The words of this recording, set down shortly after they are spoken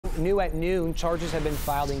New at noon, charges have been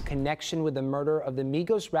filed in connection with the murder of the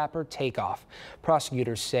Migos rapper Takeoff.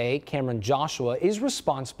 Prosecutors say Cameron Joshua is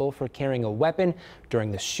responsible for carrying a weapon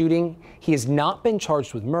during the shooting. He has not been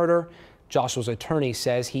charged with murder. Joshua's attorney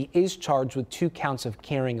says he is charged with 2 counts of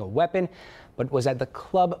carrying a weapon, but was at the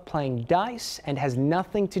club playing dice and has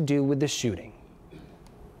nothing to do with the shooting.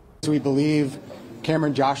 We believe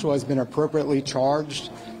Cameron Joshua has been appropriately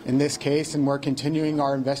charged in this case, and we're continuing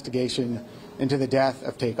our investigation into the death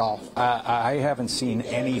of Takeoff. I haven't seen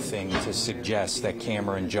anything to suggest that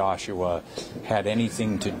Cameron Joshua had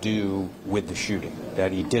anything to do with the shooting,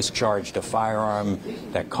 that he discharged a firearm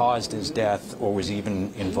that caused his death or was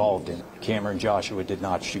even involved in it. Cameron Joshua did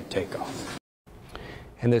not shoot Takeoff.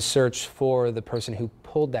 And the search for the person who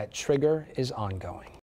pulled that trigger is ongoing.